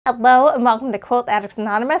Hello and welcome to Quilt Addicts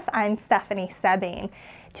Anonymous. I'm Stephanie Sabine.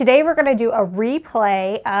 Today we're going to do a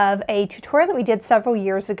replay of a tutorial that we did several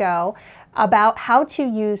years ago about how to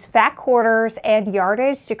use fat quarters and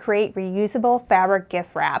yardage to create reusable fabric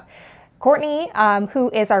gift wrap. Courtney,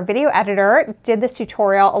 who is our video editor, did this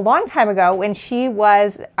tutorial a long time ago when she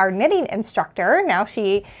was our knitting instructor. Now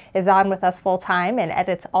she is on with us full time and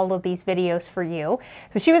edits all of these videos for you.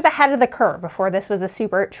 So she was ahead of the curve before this was a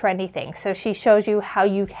super trendy thing. So she shows you how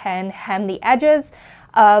you can hem the edges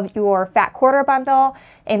of your fat quarter bundle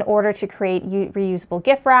in order to create reusable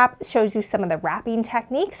gift wrap. Shows you some of the wrapping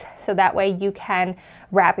techniques so that way you can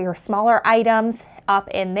wrap your smaller items up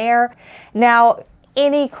in there. Now,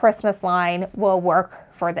 any Christmas line will work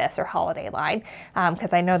for this, or holiday line,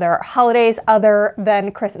 because I know there are holidays other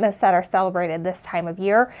than Christmas that are celebrated this time of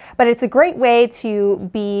year, but it's a great way to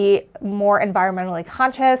be more environmentally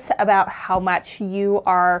conscious about how much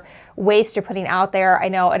waste you're putting out there. I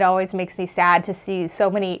know it always makes me sad to see so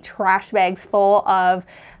many trash bags full of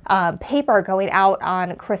paper going out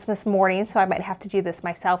on Christmas morning, so I might have to do this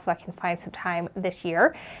myself if I can find some time this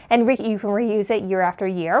year. And you can reuse it year after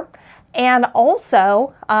year. And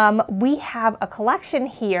also, we have a collection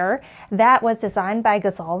here that was designed by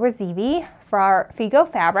Ghazal Razavi for our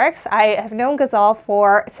FIGO Fabrics. I have known Ghazal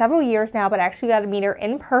for several years now, but I actually got to meet her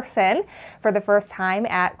in person for the first time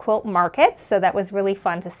at Quilt Markets. So that was really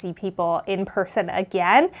fun to see people in person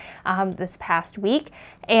again this past week.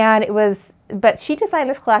 And but she designed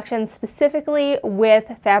this collection specifically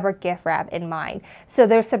with fabric gift wrap in mind. So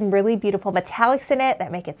there's some really beautiful metallics in it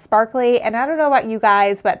that make it sparkly. And I don't know about you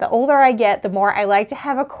guys, but the older I get, the more I like to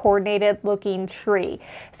have a coordinated looking tree.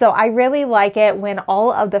 So I really like it when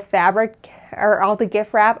all of the fabric or all the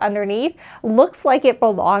gift wrap underneath looks like it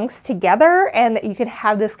belongs together and that you can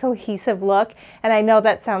have this cohesive look. And I know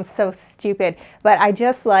that sounds so stupid, but I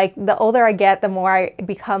just like, the older I get, the more I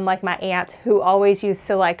become like my aunt who always used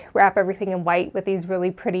to like wrap everything in white with these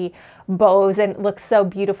really pretty bows, and it looks so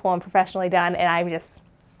beautiful and professionally done. And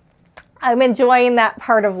I'm enjoying that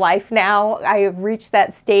part of life now. I have reached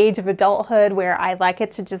that stage of adulthood where I like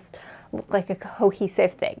it to just look like a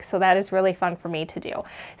cohesive thing. So that is really fun for me to do.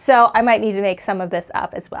 So I might need to make some of this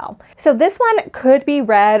up as well. So this one could be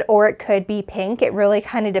red or it could be pink. It really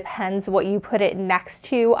kind of depends what you put it next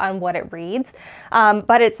to on what it reads.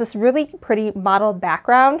 But it's this really pretty mottled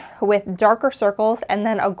background with darker circles and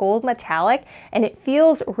then a gold metallic, and it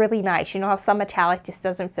feels really nice. You know how some metallic just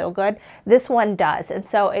doesn't feel good? This one does, and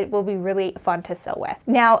so it will be really fun to sew with.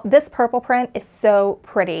 Now, this purple print is so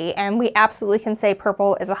pretty, and we absolutely can say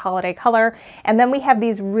purple is a holiday color. And then we have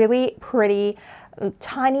these really pretty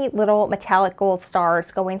tiny little metallic gold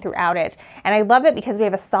stars going throughout it. And I love it because we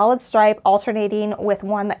have a solid stripe alternating with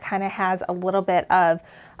one that kind of has a little bit of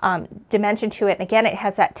dimension to it. And again, it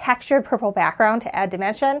has that textured purple background to add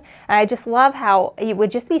dimension. And I just love how it would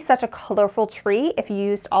just be such a colorful tree if you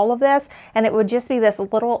used all of this, and it would just be this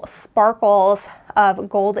little sparkles of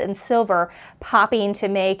gold and silver popping to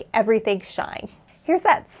make everything shine. Here's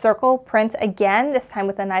that circle print again, this time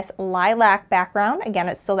with a nice lilac background. Again,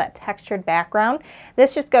 it's still that textured background.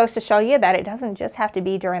 This just goes to show you that it doesn't just have to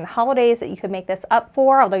be during the holidays that you could make this up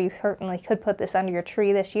for, although you certainly could put this under your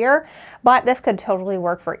tree this year, but this could totally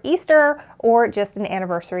work for Easter or just an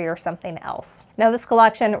anniversary or something else. Now, this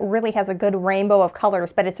collection really has a good rainbow of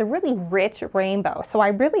colors, but it's a really rich rainbow. So I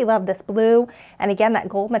really love this blue. And again, that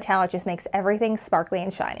gold metallic just makes everything sparkly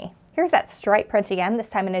and shiny. Here's that stripe print again, this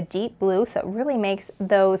time in a deep blue, so it really makes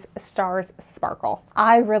those stars sparkle.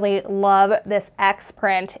 I really love this X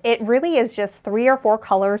print. It really is just 3 or 4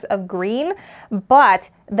 colors of green, but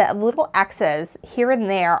the little X's here and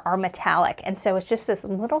there are metallic, and so it's just this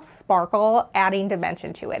little sparkle adding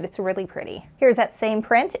dimension to it. It's really pretty. Here's that same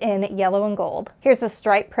print in yellow and gold. Here's the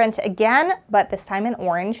stripe print again, but this time in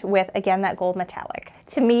orange with, again, that gold metallic.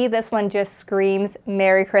 To me, this one just screams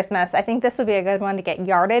Merry Christmas. I think this would be a good one to get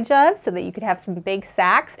yardage of so that you could have some big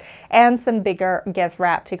sacks and some bigger gift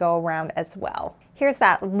wrap to go around as well. Here's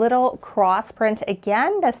that little cross print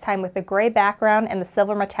again, this time with the gray background and the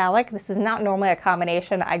silver metallic. This is not normally a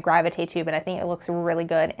combination I gravitate to, but I think it looks really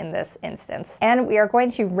good in this instance. And we are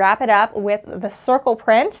going to wrap it up with the circle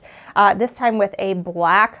print, this time with a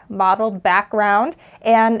black mottled background.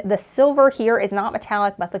 And the silver here is not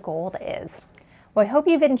metallic, but the gold is. Well, I hope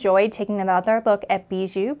you've enjoyed taking another look at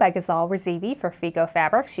Bijou by Ghazal Razavi for FIGO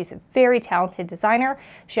Fabrics. She's a very talented designer.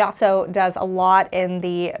 She also does a lot in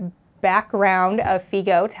the background of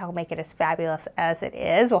FIGO to help make it as fabulous as it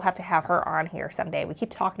is. We'll have to have her on here someday. We keep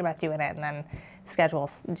talking about doing it and then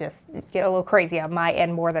schedules just get a little crazy on my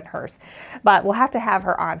end more than hers. But we'll have to have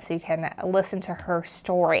her on so you can listen to her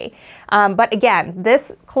story. But again,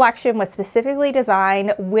 this collection was specifically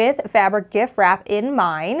designed with fabric gift wrap in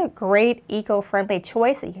mind. Great eco-friendly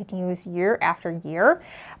choice that you can use year after year.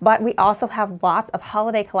 But we also have lots of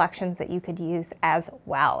holiday collections that you could use as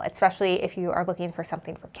well, especially if you are looking for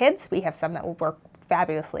something for kids. We have some that will work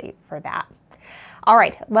fabulously for that. All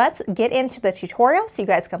right, let's get into the tutorial so you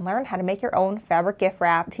guys can learn how to make your own fabric gift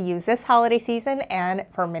wrap to use this holiday season and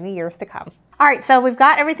for many years to come. All right, so we've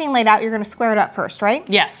got everything laid out. You're gonna square it up first, right?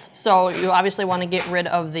 Yes, so you obviously wanna get rid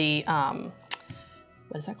of the,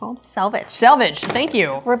 what is that called? Selvage. Selvage, thank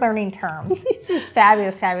you. We're learning terms.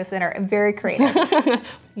 Fabulous, fabulous, and very creative.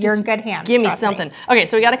 You're in good hands. Give me something. Me. Okay,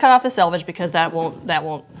 so we gotta cut off the selvage because that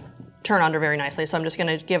won't turn under very nicely. So I'm just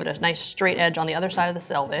gonna give it a nice straight edge on the other side of the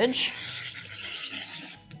selvage.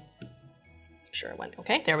 Sure it went,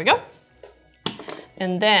 okay, there we go.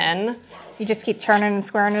 And then you just keep turning and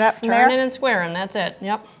squaring it up from there? Turning and squaring, that's it,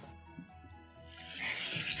 yep.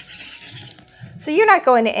 So you're not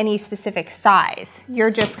going to any specific size. You're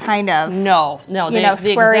just kind of, no, the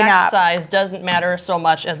squaring exact up. Size doesn't matter so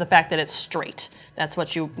much as the fact that it's straight. That's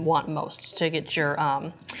what you want most to get your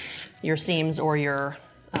seams or your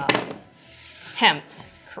hems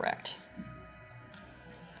correct.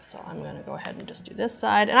 So I'm gonna go ahead and just do this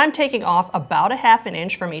side. And I'm taking off about a ½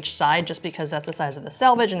 inch from each side just because that's the size of the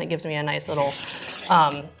selvage and it gives me a nice little,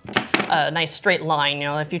 nice straight line. You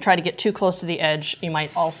know, if you try to get too close to the edge, you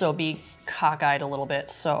might also be cockeyed a little bit.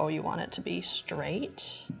 So you want it to be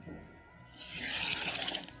straight.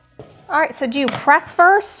 All right, so do you press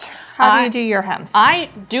first? How do you do your hems? I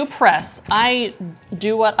do press. I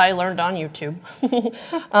do what I learned on YouTube.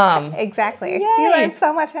 Exactly. Yay. You learned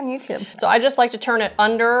so much on YouTube. So I just like to turn it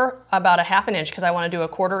under about a ½ inch because I want to do a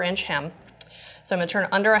 ¼ inch hem. So I'm going to turn it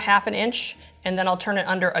under a ½ inch and then I'll turn it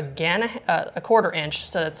under again a ¼ inch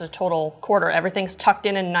so that's a total quarter. Everything's tucked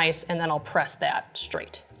in and nice and then I'll press that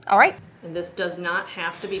straight. All right. And this does not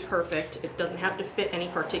have to be perfect. It doesn't have to fit any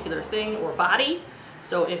particular thing or body.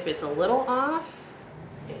 So if it's a little off,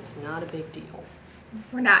 it's not a big deal.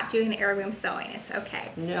 We're not doing heirloom sewing, it's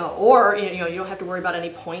okay. No, or you know, you don't have to worry about any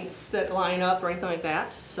points that line up or anything like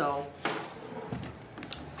that, so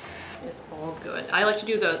it's all good. I like to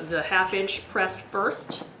do the ½ inch press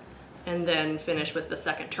first and then finish with the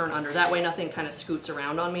second turn under. That way nothing kind of scoots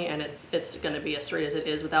around on me and it's gonna be as straight as it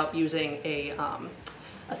is without using a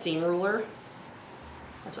seam ruler.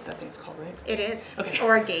 That's what that thing's called, right? It is. Okay.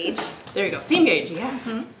 Or a gauge. There you go. Seam gauge, yes.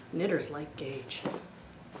 Mm-hmm. Knitters like gauge.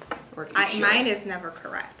 Or if you mine is never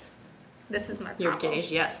correct. This is my problem. Your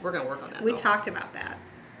gauge, yes. We're going to work on that. We talked about that.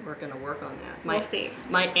 We're going to work on that. We'll see.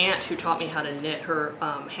 My aunt who taught me how to knit, her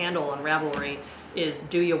handle on Ravelry is,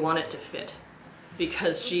 do you want it to fit?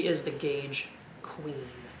 Because she is the gauge queen.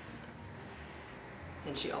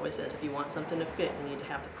 And she always says, if you want something to fit, you need to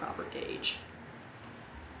have the proper gauge.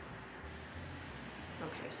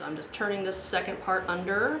 Okay, so I'm just turning this second part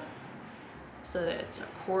under so that it's a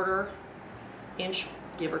 ¼ inch,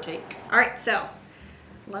 give or take. All right, so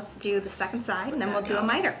let's do the second side and then we'll do a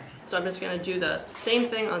miter. So I'm just gonna do the same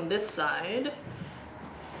thing on this side.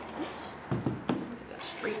 Oops, get that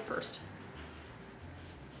straight first.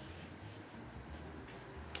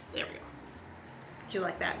 There we go. Do you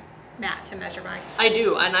like that mat to measure by? I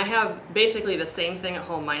do, and I have basically the same thing at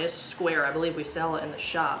home. Mine is square. I believe we sell it in the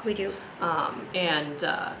shop. We do.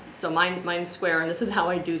 So mine's square, and this is how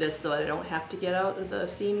I do this so I don't have to get out the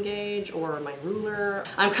seam gauge or my ruler.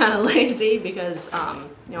 I'm kind of lazy because,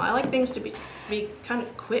 you know, I like things to be kind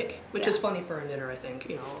of quick, which is funny for a knitter, I think,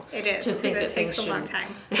 you know. It is, to think because that it takes a long should...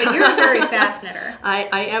 time. But you're a very fast knitter.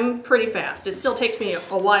 I am pretty fast. It still takes me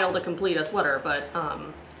a while to complete a sweater, but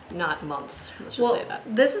not months, let's just say that.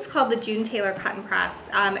 This is called the June Taylor Cut and Press.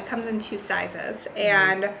 It comes in 2 sizes,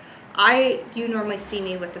 and you normally see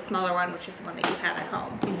me with the smaller one, which is the one that you have at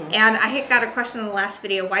home. And I had got a question in the last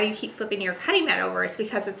video, why do you keep flipping your cutting mat over? It's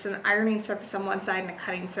because it's an ironing surface on one side and a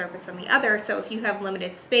cutting surface on the other. So if you have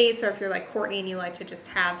limited space, or if you're like Courtney and you like to just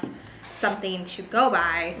have something to go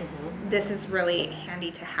by, this is really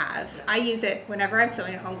handy to have. I use it whenever I'm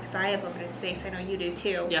sewing at home because I have limited space. I know you do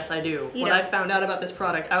too. Yes, I do. When I found out about this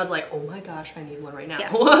product, I was like, oh my gosh, I need one right now.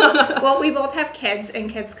 Yes. Well, we both have kids,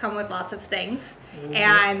 and kids come with lots of things,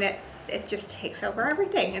 and it just takes over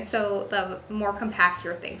everything. And so the more compact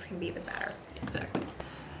your things can be, the better. Exactly.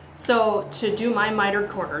 So to do my mitered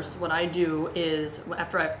corners, what I do is,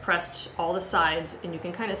 after I've pressed all the sides, and you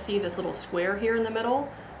can kind of see this little square here in the middle,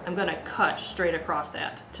 I'm going to cut straight across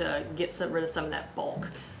that to get rid of some of that bulk.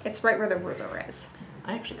 It's right where the ruler is.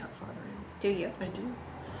 I actually cut farther in. Do you? I do.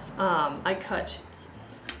 I cut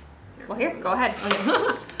Well, here, go ahead.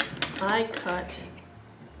 Okay. I cut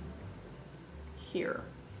here.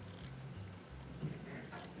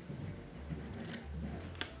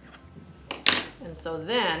 And so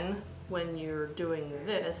then, when you're doing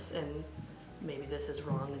this, and maybe this is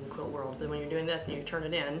wrong in the quilt world, but when you're doing this and you turn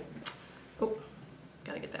it in, oh,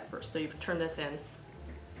 gotta get that first. So you turn this in.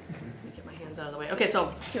 Let me get my hands out of the way. Okay,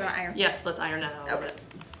 so. Do you want to iron? Yes, let's iron that out a little bit.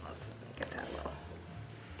 Let's get that a little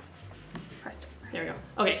pressed over. There we go.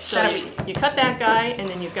 Okay, so you cut that guy, and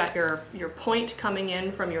then you've got your point coming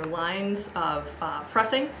in from your lines of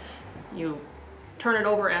pressing. You turn it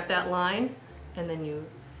over at that line, and then you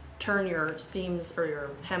turn your seams or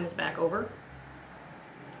your hems back over,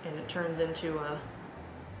 and it turns into a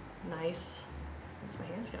nice, once my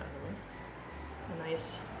hands get out of the way, a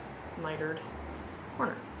nice mitered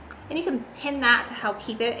corner. And you can pin that to help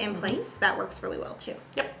keep it in place. That works really well too.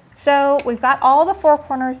 Yep. So we've got all the 4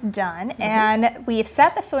 corners done, and we've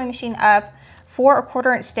set the sewing machine up for a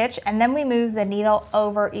 1/4 inch stitch, and then we move the needle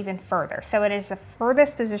over even further. So it is the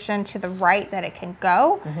furthest position to the right that it can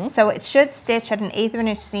go. So it should stitch at an 1/8 of an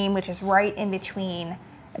inch seam, which is right in between,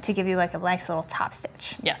 to give you like a nice little top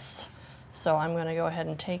stitch. Yes. So I'm going to go ahead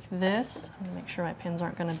and take this. I'm going to make sure my pins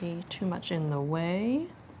aren't going to be too much in the way.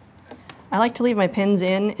 I like to leave my pins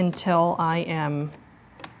in until I am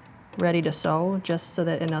ready to sew, just so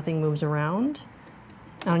that nothing moves around.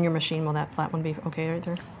 On your machine, will that flat one be okay right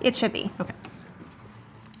there? It should be. Okay.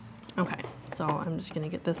 Okay, so I'm just going to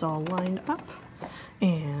get this all lined up,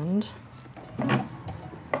 and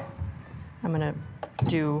I'm going to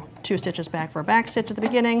do 2 stitches back for a back stitch at the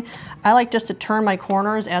beginning. I like just to turn my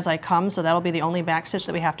corners as I come, so that'll be the only back stitch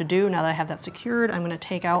that we have to do. Now that I have that secured, I'm going to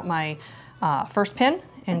take out my first pin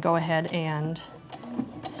and go ahead and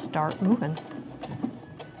start moving.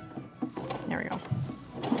 There we go.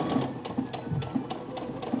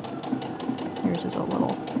 Yours is a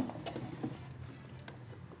little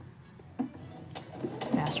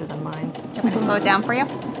faster than mine. Do you want me to slow it down for you?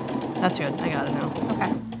 That's good, I got it now.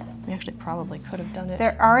 Okay. We actually probably could have done it.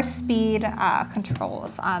 There are speed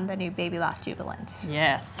controls on the new Baby Loft Jubilant.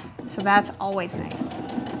 Yes. So that's always nice.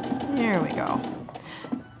 There we go.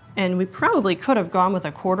 And we probably could have gone with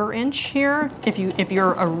a 1/4 inch here if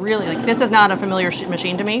you're a really, like, this is not a familiar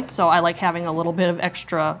machine to me, so I like having a little bit of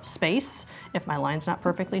extra space if my line's not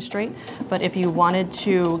perfectly straight. But if you wanted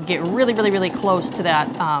to get really, really, really close to that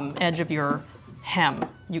edge of your hem,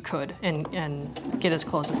 you could, and get as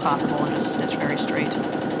close as possible and just stitch very straight.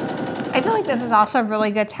 I feel like this is also a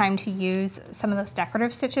really good time to use some of those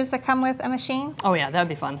decorative stitches that come with a machine. Oh yeah, that would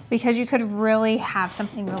be fun. Because you could really have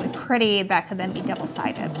something really pretty that could then be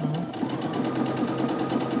double-sided.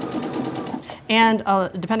 And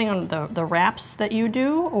depending on the wraps that you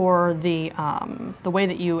do, or the way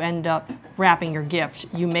that you end up wrapping your gift,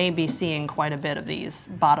 you may be seeing quite a bit of these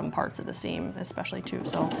bottom parts of the seam, especially too.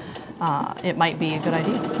 So it might be a good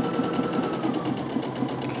idea.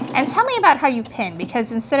 And tell me about how you pin,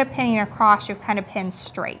 because instead of pinning across, you've kind of pinned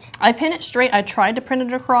straight. I pin it straight. I tried to pin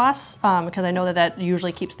it across because I know that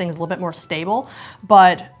usually keeps things a little bit more stable,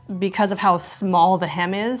 but because of how small the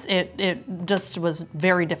hem is, it just was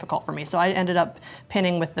very difficult for me. So I ended up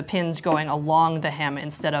pinning with the pins going along the hem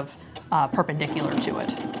instead of perpendicular to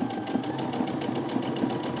it.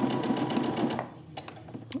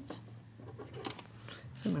 Oops.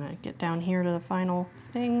 So I'm gonna get down here to the final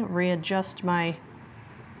thing, readjust my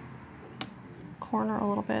corner a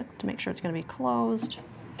little bit to make sure it's going to be closed.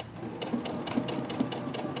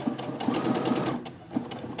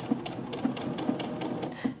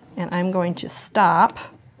 And I'm going to stop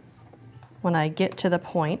when I get to the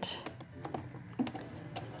point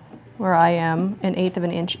where I am an 1/8 of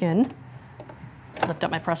an inch in. Lift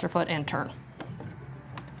up my presser foot and turn.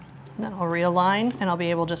 And then I'll realign, and I'll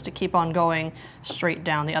be able just to keep on going straight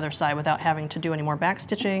down the other side without having to do any more back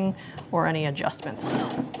stitching or any adjustments.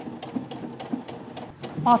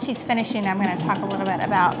 While she's finishing, I'm going to talk a little bit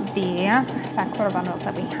about the fat 1/4 bundles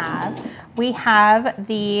that we have. We have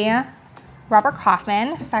the Robert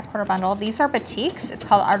Kaufman fat 1/4 bundle. These are batiks. It's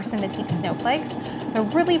called Artisan Batik Snowflakes. They're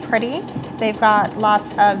really pretty. They've got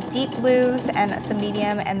lots of deep blues and some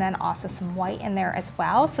medium, and then also some white in there as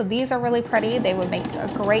well. So these are really pretty. They would make a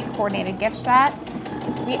great coordinated gift set.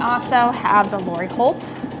 We also have the Lori Holt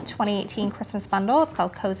 2018 Christmas bundle. It's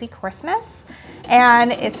called Cozy Christmas.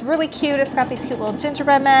 And it's really cute. It's got these cute little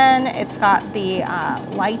gingerbread men. It's got the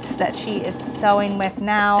lights that she is sewing with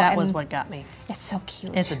now. That was what got me. It's so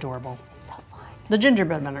cute. It's adorable. It's so fun. The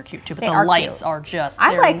gingerbread men are cute too, but They the are lights cute. are just,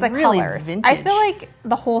 I like the really colors. vintage. I feel like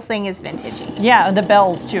the whole thing is vintagey. Yeah, the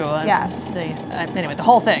bells too. Yes. Anyway, the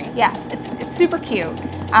whole thing. Yes, it's super cute.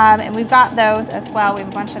 And we've got those as well. We have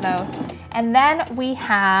a bunch of those. And then we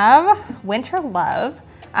have Winter Love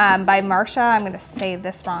by Marsha. I'm going to say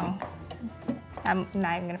this wrong. I'm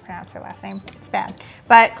not even going to pronounce her last name. It's bad.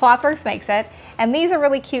 But Clothworks makes it. And these are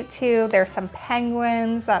really cute too. There's some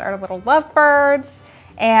penguins that are little lovebirds.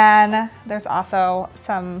 And there's also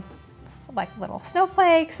some like little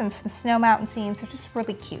snowflakes and some snow mountain scenes. They're just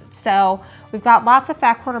really cute. So we've got lots of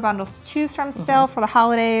fat quarter bundles to choose from still for the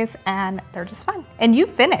holidays, and they're just fun. And you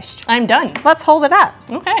finished. I'm done. Let's hold it up.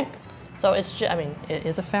 Okay. So it's just, I mean, it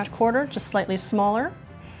is a fat quarter, just slightly smaller.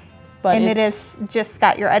 But and it is just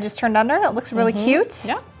got your edges turned under, and it looks really cute.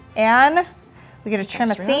 Yeah. And we get to trim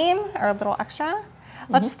Extra. a seam or a little extra.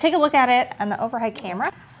 Let's take a look at it on the overhead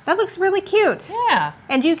camera. That looks really cute. Yeah.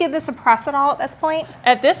 And do you give this a press at all at this point?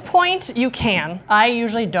 At this point, you can. I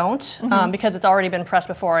usually don't because it's already been pressed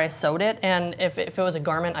before I sewed it. And if it was a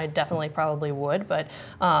garment, I definitely probably would. But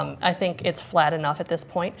I think it's flat enough at this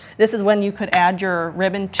point. This is when you could add your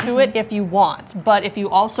ribbon to it if you want. But if you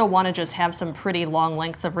also want to just have some pretty long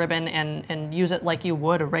lengths of ribbon and use it like you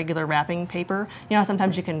would a regular wrapping paper, you know,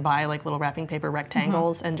 sometimes you can buy like little wrapping paper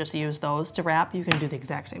rectangles and just use those to wrap. You can do the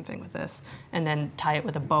exact same thing with this. And then tie it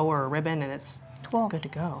with a bow or a ribbon, and it's good to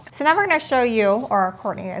go. So now we're going to show you, or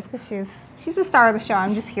Courtney is, because she's the star of the show.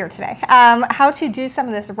 I'm just here today. How to do some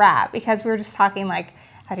of this wrap, because we were just talking like,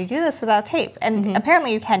 how do you do this without tape? And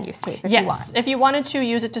apparently you can use tape if you want. Yes, if you wanted to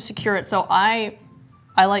use it to secure it. So I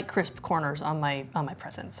like crisp corners on my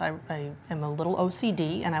presents. I am a little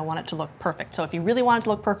OCD and I want it to look perfect. So if you really want it to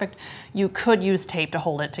look perfect, you could use tape to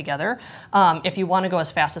hold it together. If you want to go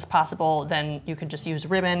as fast as possible, then you could just use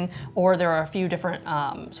ribbon, or there are a few different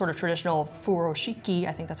sort of traditional Furoshiki,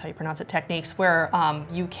 I think that's how you pronounce it, techniques where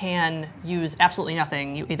you can use absolutely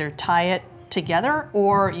nothing. You either tie it together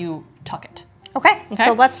or you tuck it. Okay,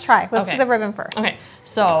 so let's try. Let's do the ribbon first. Okay,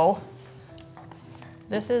 so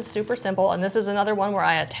this is super simple, and this is another one where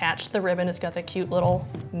I attached the ribbon. It's got the cute little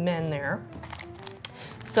men there.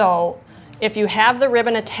 So if you have the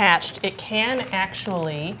ribbon attached, it can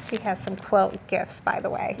actually... She has some quilt gifts, by the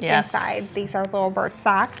way, inside. These are little birch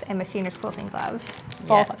socks and machiner's quilting gloves.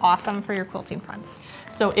 Both awesome for your quilting friends.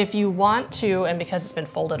 So if you want to, and because it's been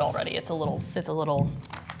folded already, it's a little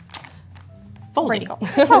Wrinkled.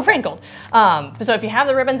 Wrinkled. So if you have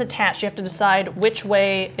the ribbons attached, you have to decide which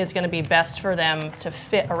way is going to be best for them to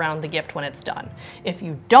fit around the gift when it's done. If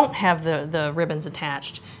you don't have the ribbons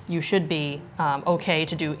attached, you should be okay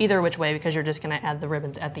to do either which way, because you're just going to add the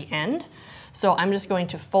ribbons at the end. So I'm just going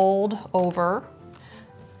to fold over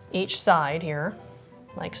each side here,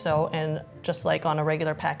 like so, and just like on a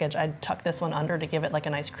regular package, I'd tuck this one under to give it like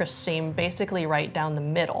a nice crisp seam, basically right down the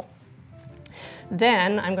middle.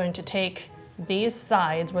 Then I'm going to take these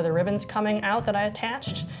sides where the ribbon's coming out that I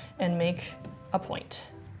attached and make a point.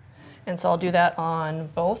 And so I'll do that on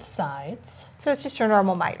both sides. So it's just your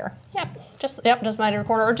normal miter. Just mitered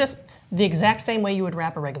corner, or just the exact same way you would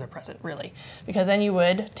wrap a regular present, really. Because then you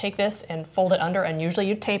would take this and fold it under, and usually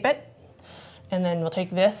you'd tape it. And then we'll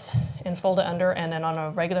take this and fold it under, and then on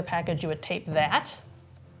a regular package you would tape that.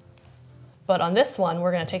 But on this one,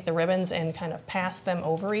 we're gonna take the ribbons and kind of pass them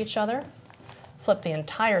over each other. Flip the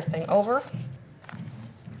entire thing over,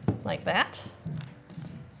 like that.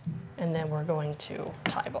 And then we're going to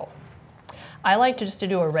tie bow. I like to just to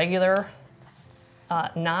do a regular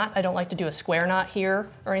knot. I don't like to do a square knot here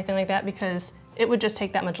or anything like that, because it would just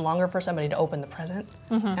take that much longer for somebody to open the present,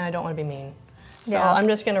 and I don't want to be mean. So I'm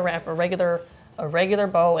just gonna wrap a regular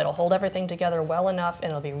bow. It'll hold everything together well enough, and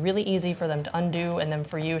it'll be really easy for them to undo, and then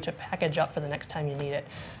for you to package up for the next time you need it.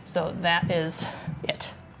 So that is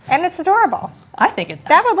it. And it's adorable. I think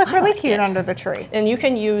that would look really cute under the tree. And you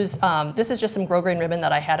can use, this is just some grosgrain ribbon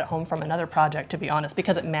that I had at home from another project, to be honest,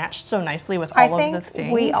 because it matched so nicely with all of the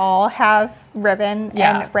things. We all have ribbon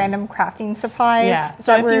and random crafting supplies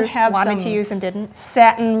so that if you have wanted to use and didn't.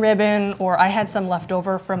 Satin ribbon, or I had some left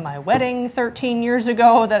over from my wedding 13 years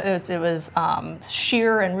ago that it was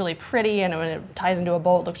sheer and really pretty, and when it ties into a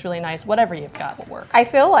bow, it looks really nice. Whatever you've got will work. I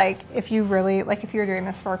feel like if you really, like if you're doing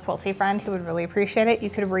this for a quilty friend who would really appreciate it, you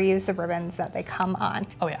could reuse the ribbons that they come on.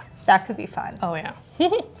 Oh yeah. That could be fun. Oh yeah.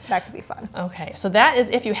 That could be fun. Okay, so that is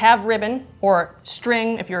if you have ribbon or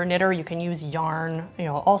string. If you're a knitter, you can use yarn, you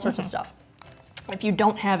know, all sorts of stuff. If you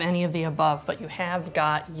don't have any of the above, but you have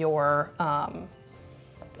got your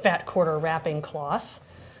fat quarter wrapping cloth,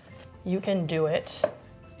 you can do it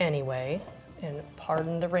anyway. And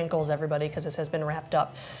pardon the wrinkles, everybody, because this has been wrapped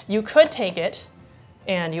up. You could take it,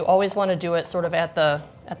 and you always want to do it sort of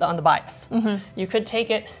on the bias. You could take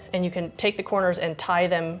it, and you can take the corners and tie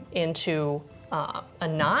them into a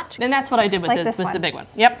knot. And that's what I did with, the big one.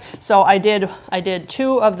 Yep. So I did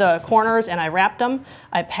 2 of the corners, and I wrapped them.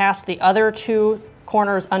 I passed the other 2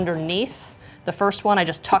 corners underneath. The first one I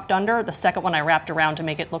just tucked under, the second one I wrapped around to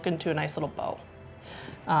make it look into a nice little bow.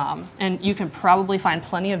 And you can probably find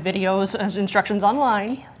plenty of videos and instructions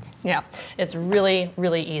online. Yeah, it's really,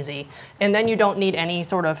 really easy. And then you don't need any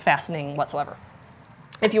sort of fastening whatsoever.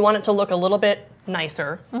 If you want it to look a little bit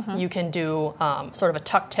nicer, you can do sort of a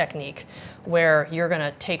tuck technique where you're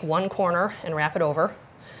gonna take one corner and wrap it over.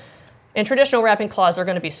 In traditional wrapping cloths, they're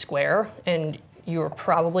gonna be square, and you're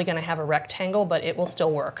probably gonna have a rectangle, but it will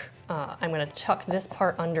still work. I'm gonna tuck this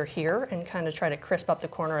part under here and kind of try to crisp up the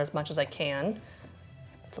corner as much as I can.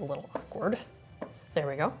 It's a little awkward. There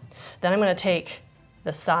we go. Then I'm gonna take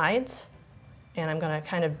the sides and I'm gonna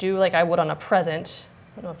kind of do like I would on a present.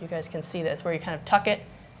 I don't know if you guys can see this, where you kind of tuck it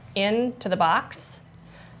into the box,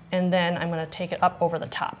 and then I'm gonna take it up over the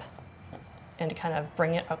top and kind of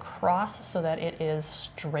bring it across so that it is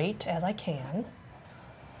straight as I can.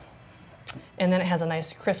 And then it has a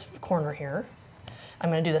nice crisp corner here. I'm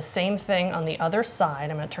gonna do the same thing on the other side.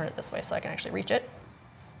 I'm gonna turn it this way so I can actually reach it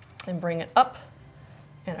and bring it up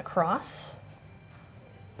and across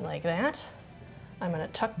like that. I'm gonna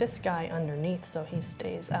tuck this guy underneath so he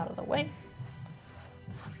stays out of the way.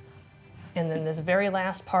 And then this very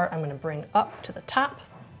last part I'm gonna bring up to the top.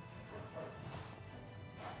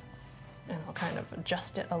 And I'll kind of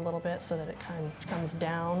adjust it a little bit so that it kind of comes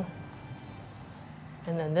down.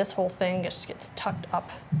 And then this whole thing just gets tucked up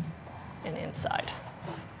and inside.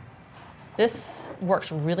 This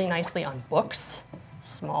works really nicely on books,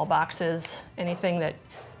 small boxes, anything that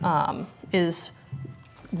is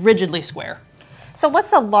rigidly square. So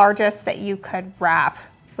what's the largest that you could wrap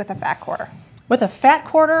with a fat quarter? With a fat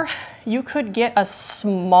quarter, you could get a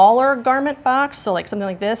smaller garment box, so like something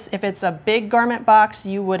like this. If it's a big garment box,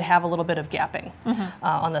 you would have a little bit of gapping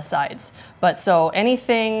on the sides. But so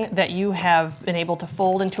anything that you have been able to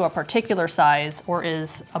fold into a particular size or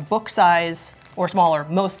is a book size or smaller,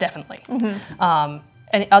 most definitely.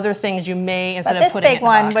 And other things you may, instead of putting it in a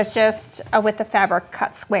box. This big one was just with the fabric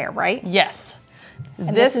cut square, right? Yes.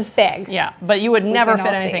 And this is big. Yeah, but you would never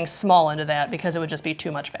fit anything small into that because it would just be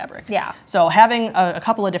too much fabric. Yeah. So having a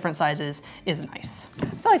couple of different sizes is nice. I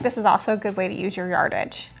feel like this is also a good way to use your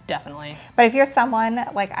yardage. Definitely. But if you're someone,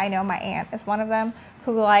 like I know my aunt is one of them,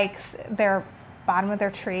 who likes their bottom of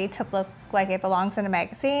their tree to look like it belongs in a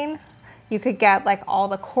magazine, you could get like all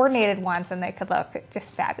the coordinated ones and they could look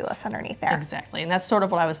just fabulous underneath there. Exactly, and that's sort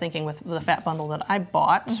of what I was thinking with the fat bundle that I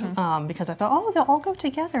bought because I thought, oh, they'll all go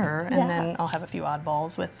together, and then I'll have a few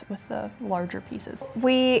oddballs with the larger pieces.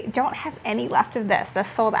 We don't have any left of this. This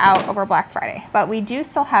sold out over Black Friday, but we do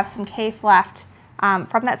still have some cave left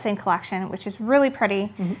from that same collection, which is really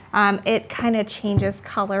pretty. It kind of changes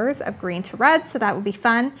colors of green to red, so that would be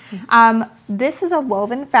fun. This is a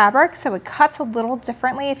woven fabric, so it cuts a little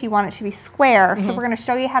differently if you want it to be square. So we're going to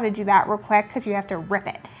show you how to do that real quick because you have to rip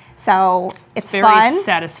it. So it's very fun.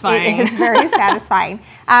 Satisfying. It's very satisfying.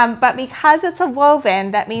 But because it's a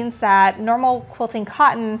woven, that means that normal quilting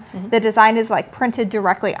cotton, the design is like printed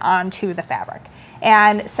directly onto the fabric.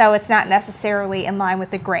 And so it's not necessarily in line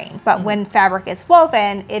with the grain. But when fabric is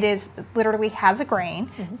woven, it is literally has a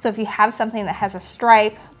grain. So if you have something that has a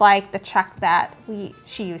stripe, like the check that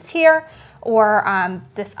she used here, or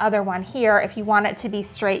this other one here, if you want it to be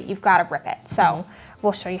straight, you've got to rip it. So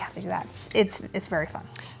we'll show you how to do that. It's very fun.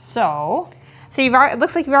 So you've already, it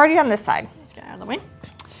looks like you've already done this side. Let's get out of the way.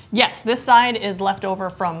 Yes, this side is left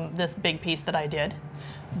over from this big piece that I did.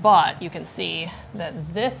 But you can see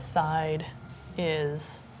that this side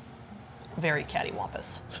is very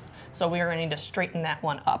cattywampus. So we are going to need to straighten that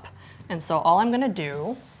one up. And so all I'm going to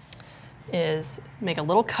do is make a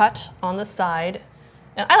little cut on the side.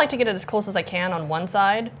 And I like to get it as close as I can on one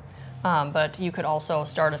side, but you could also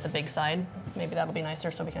start at the big side. Maybe that'll be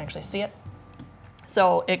nicer so we can actually see it.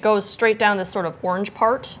 So it goes straight down this sort of orange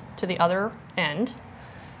part to the other end.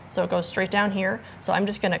 So it goes straight down here. So I'm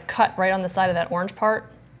just going to cut right on the side of that orange part,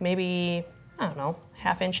 maybe, I don't know,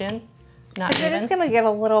 ½ inch in. Not even. It's going to get a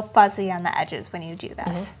little fuzzy on the edges when you do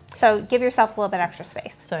this. So give yourself a little bit extra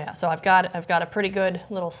space. So yeah, so I've got a pretty good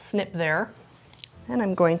little snip there. And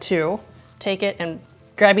I'm going to take it and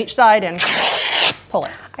grab each side and pull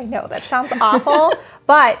it. I know, that sounds awful,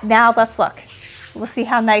 but now let's look. We'll see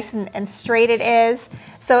how nice and straight it is.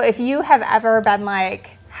 So if you have ever been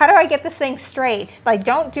like, how do I get this thing straight? Like,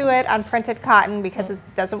 don't do it on printed cotton because it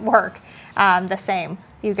doesn't work the same.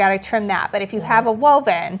 You've got to trim that. But if you have a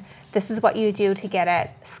woven, this is what you do to get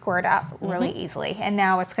it squared up really easily. And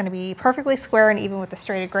now it's going to be perfectly square, and even with the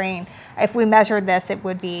straighter grain, if we measured this, it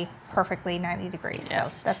would be perfectly 90 degrees.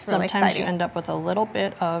 Yes. So that's really Sometimes exciting. you end up with a little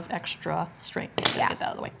bit of extra strength. Get that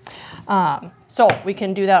out of the way. So we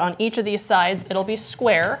can do that on each of these sides. It'll be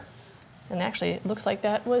square. And actually, it looks like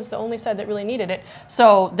that was the only side that really needed it.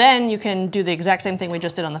 So then you can do the exact same thing we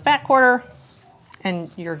just did on the fat quarter,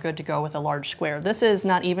 and you're good to go with a large square. This is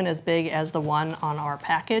not even as big as the one on our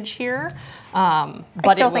package here. But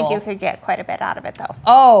I still think you could get quite a bit out of it though.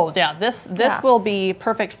 Oh yeah, this will be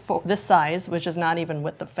perfect for this size, which is not even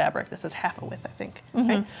width of fabric. This is half a width, I think.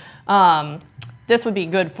 Right? This would be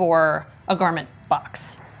good for a garment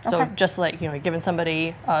box. So just like, you know, giving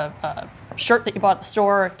somebody a shirt that you bought at the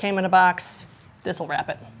store, came in a box, this will wrap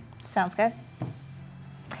it. Sounds good.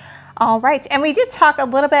 All right, and we did talk a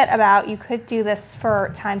little bit about you could do this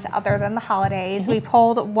for times other than the holidays. We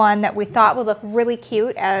pulled one that we thought would look really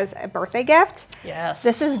cute as a birthday gift. Yes.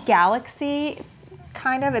 This is Galaxy,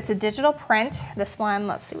 kind of. It's a digital print. This one,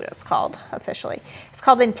 let's see what it's called officially. It's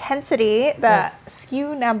called Intensity. The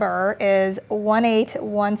SKU number is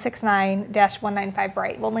 18169-195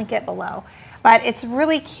 Bright. We'll link it below. But it's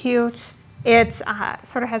really cute. It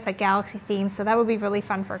sort of has a galaxy theme, so that would be really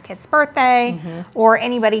fun for a kid's birthday or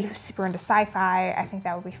anybody who's super into sci-fi. I think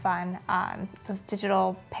that would be fun. Those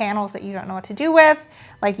digital panels that you don't know what to do with,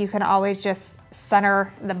 like you can always just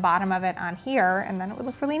center the bottom of it on here and then it would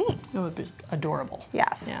look really neat. It would be adorable.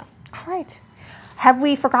 Yes. Yeah. All right. Have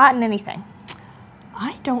we forgotten anything?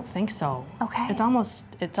 I don't think so. Okay. It's almost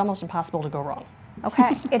impossible to go wrong.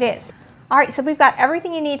 Okay, it is. All right, so we've got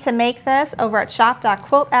everything you need to make this over at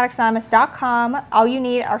shop.quiltaddictsanonymous.com. All you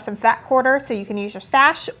need are some fat quarters so you can use your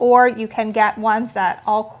stash, or you can get ones that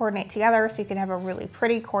all coordinate together so you can have a really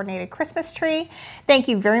pretty coordinated Christmas tree. Thank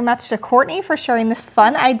you very much to Courtney for sharing this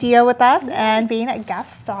fun idea with us and being a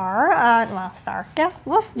guest star. Go follow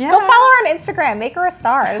her on Instagram, make her a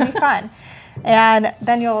star, it'll be fun. And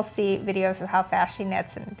then you'll see videos of how fast she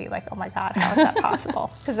knits and be like, oh my God, how is that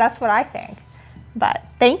possible? Because that's what I think. But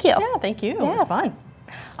thank you. Yeah, thank you. It was fun.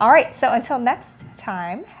 All right, so until next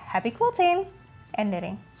time, happy quilting and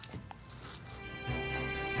knitting.